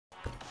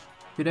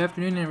Good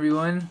afternoon,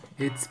 everyone.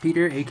 It's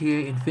Peter,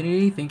 aka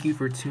Infinity. Thank you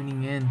for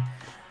tuning in.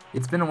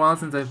 It's been a while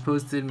since I've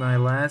posted my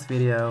last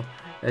video,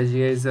 as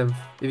you guys have.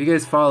 If you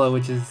guys follow,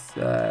 which is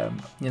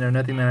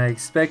nothing that I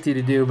expect you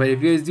to do, but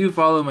if you guys do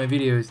follow my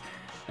videos,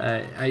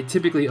 I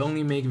typically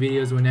only make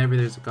videos whenever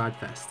there's a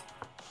GODFEST,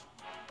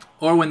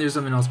 or when there's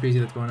something else crazy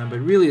that's going on.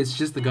 But really, it's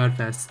just the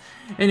GODFEST.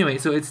 Anyway,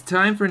 so it's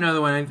time for another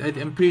one.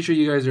 I'm pretty sure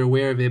you guys are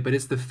aware of it, but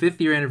it's the 5th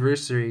year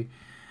anniversary.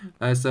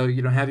 So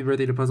happy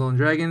birthday to Puzzle and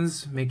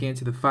Dragons, making it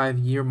to the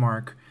 5-year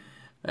mark,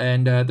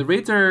 and the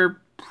rates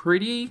are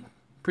pretty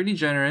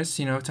generous.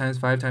 Times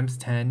 5, times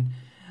 10.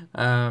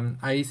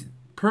 I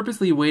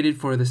purposely waited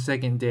for the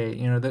second day.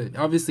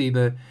 Obviously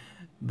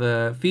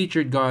the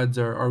featured gods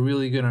are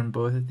really good on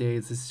both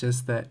days. It's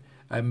just that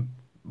I'm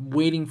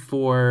waiting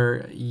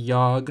for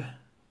Yog.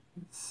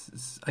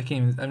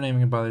 I'm not even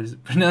gonna bother to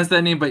pronounce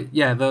that name, but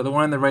yeah, the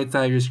one on the right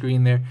side of your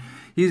screen there.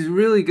 He's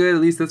really good, at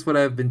least that's what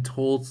I've been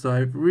told, so I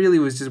really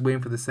was just waiting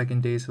for the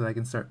second day so that I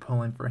can start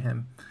pulling for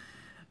him.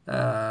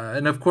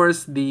 And of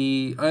course,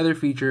 the other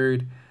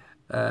featured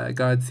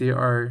gods here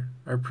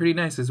are pretty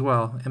nice as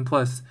well. And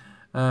plus,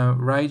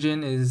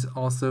 Raijin is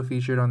also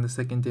featured on the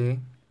second day.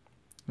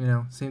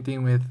 Same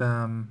thing with,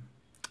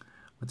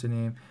 what's her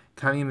name?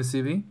 Kami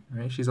Masubi,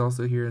 right? She's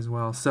also here as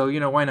well. So,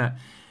 why not?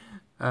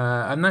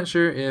 I'm not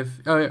sure if...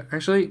 Oh,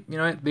 actually, you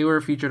know what? They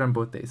were featured on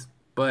both days.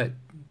 But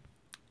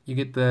you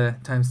get the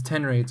times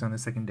 10 rates on the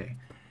second day.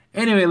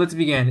 Anyway, let's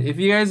begin. If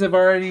you guys have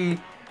already,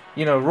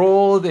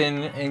 rolled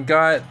and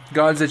got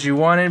gods that you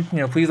wanted,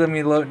 please let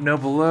me know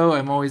below.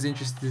 I'm always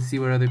interested to see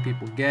what other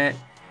people get.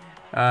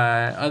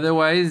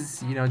 Otherwise,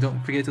 don't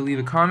forget to leave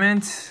a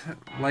comment,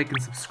 like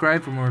and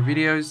subscribe for more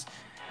videos.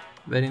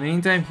 But in the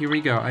meantime, here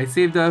we go. I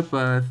saved up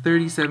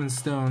 37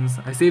 stones.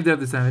 I saved up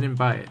this time, I didn't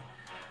buy it.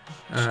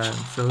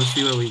 So let's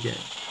see what we get.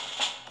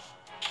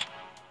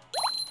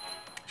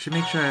 Should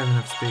make sure I have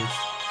enough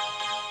space.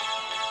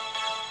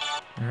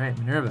 Alright,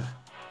 Minerva.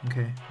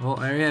 Okay, well,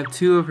 I already have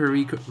 2 of her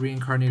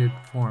reincarnated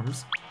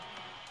forms.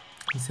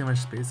 Let's see how much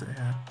space I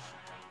have.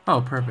 Oh,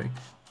 perfect.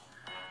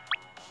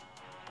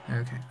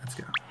 Okay, let's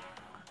go.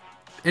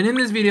 And in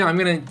this video, I'm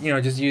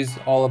gonna, just use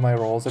all of my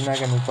rolls. I'm not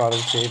gonna bother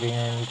saving or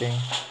anything.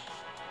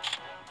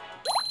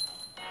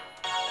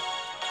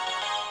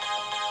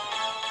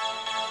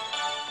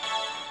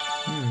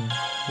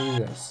 Who is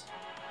this?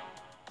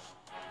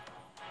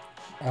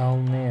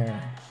 Almir.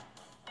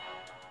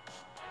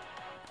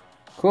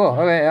 Cool.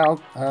 Okay, I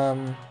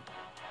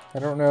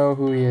don't know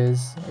who he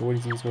is or what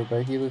he's used for,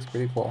 but he looks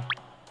pretty cool.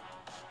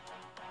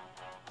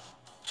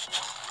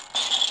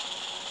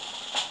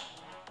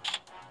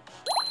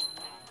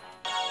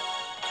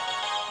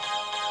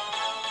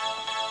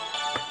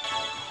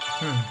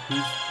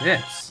 Who's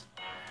this?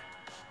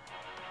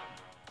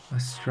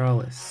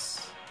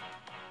 Astralis.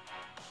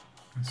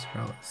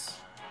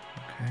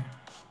 Okay.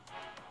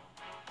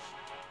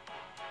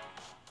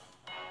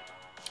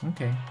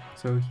 Okay,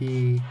 so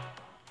he,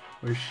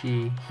 or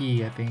she,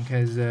 I think,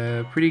 has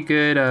a pretty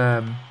good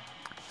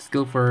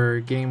skill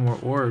for getting more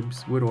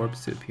orbs, wood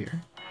orbs to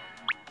appear.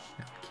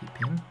 I'll keep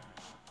him.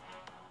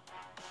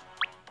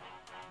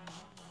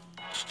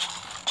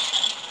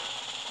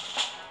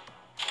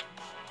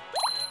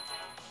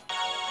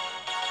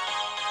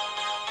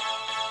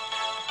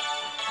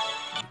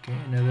 Okay,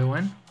 another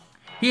one.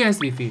 He has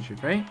to be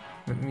featured, right?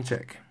 Let me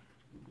check.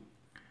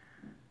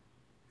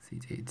 Let's see,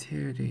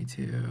 day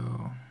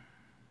two.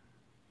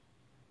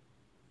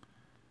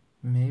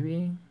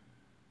 Maybe.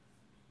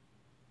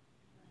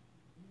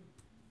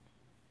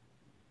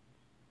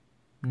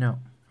 No,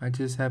 I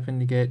just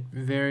happened to get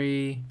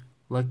very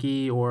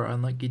lucky or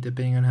unlucky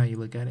depending on how you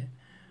look at it.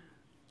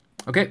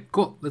 Okay,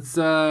 cool. Let's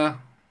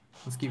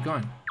keep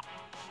going.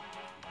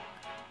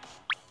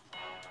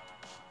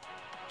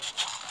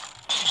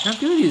 I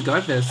feel like these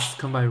GODFESTs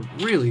come by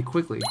really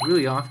quickly,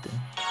 really often.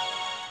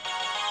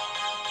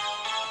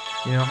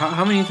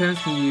 How many times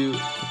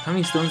how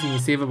many stones can you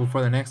save up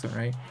before the next one,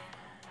 right?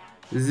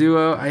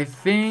 Zuo, I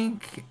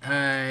think oh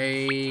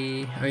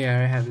yeah,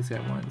 I had this guy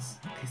once.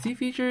 Is he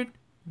featured?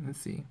 Let's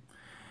see.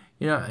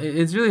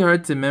 It's really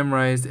hard to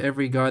memorize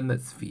every god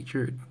that's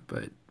featured,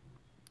 but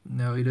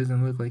no, he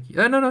doesn't look like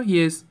oh, no, he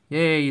is.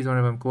 Yay, he's one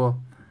of them. Cool.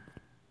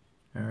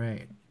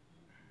 Alright.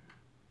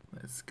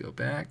 Let's go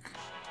back.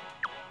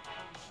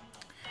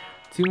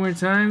 2 more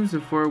times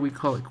before we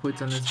call it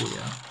quits on this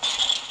video.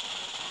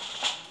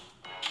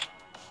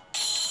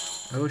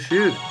 Oh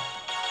shoot.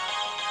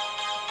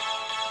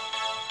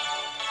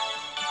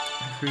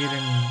 I'm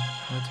forgetting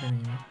what's her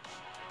name.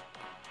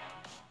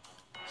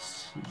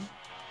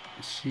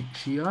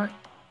 Shiot?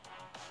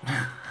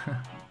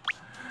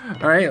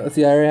 Alright, let's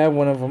see, I already have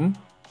one of them.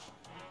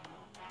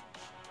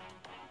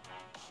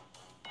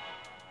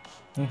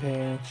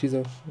 Okay, she's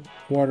a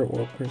water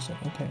orb person,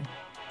 okay.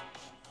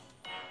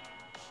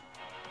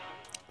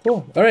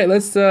 Cool. Alright,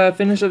 let's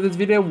finish up this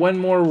video. One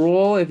more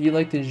roll. If you'd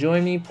like to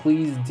join me,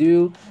 please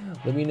do.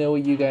 Let me know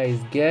what you guys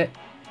get.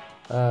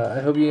 I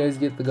hope you guys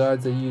get the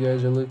gods that you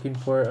guys are looking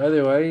for.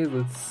 Otherwise,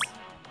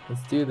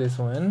 let's do this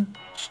one.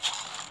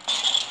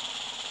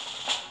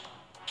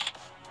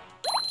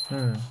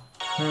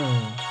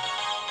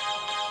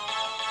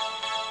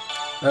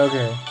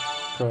 Okay,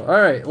 cool.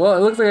 Alright, well,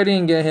 it looks like I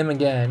didn't get him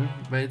again,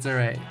 but it's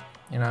alright.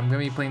 You know, I'm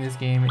going to be playing this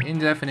game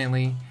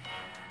indefinitely.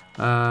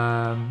 So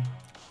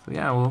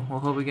yeah, we'll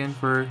hope again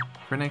for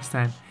next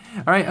time.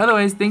 Alright,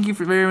 otherwise, thank you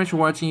very much for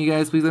watching, you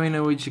guys. Please let me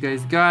know what you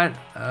guys got.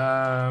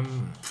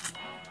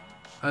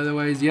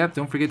 Otherwise, yep,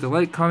 don't forget to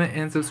like, comment,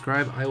 and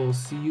subscribe. I will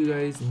see you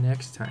guys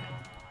next time.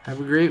 Have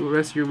a great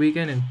rest of your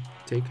weekend, and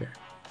take care.